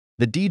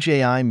The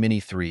DJI Mini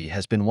 3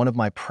 has been one of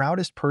my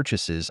proudest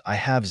purchases. I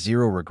have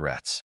zero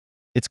regrets.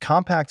 Its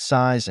compact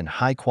size and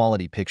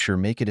high-quality picture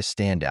make it a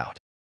standout.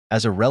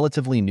 As a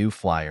relatively new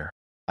flyer,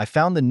 I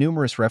found the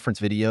numerous reference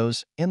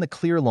videos and the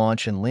clear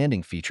launch and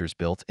landing features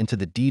built into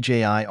the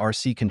DJI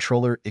RC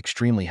controller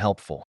extremely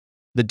helpful.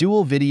 The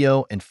dual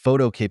video and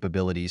photo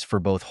capabilities for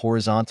both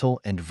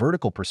horizontal and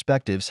vertical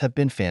perspectives have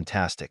been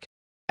fantastic,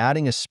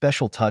 adding a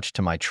special touch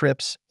to my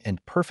trips and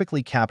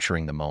perfectly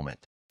capturing the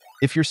moment.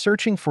 If you're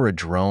searching for a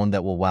drone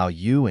that will wow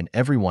you and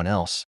everyone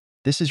else,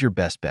 this is your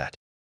best bet.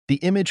 The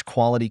image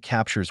quality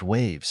captures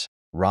waves,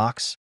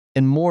 rocks,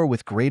 and more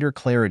with greater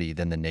clarity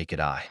than the naked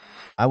eye.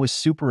 I was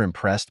super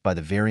impressed by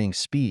the varying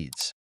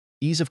speeds,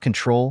 ease of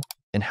control,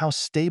 and how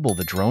stable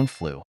the drone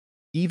flew,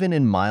 even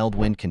in mild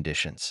wind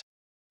conditions.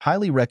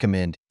 Highly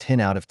recommend 10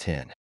 out of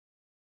 10.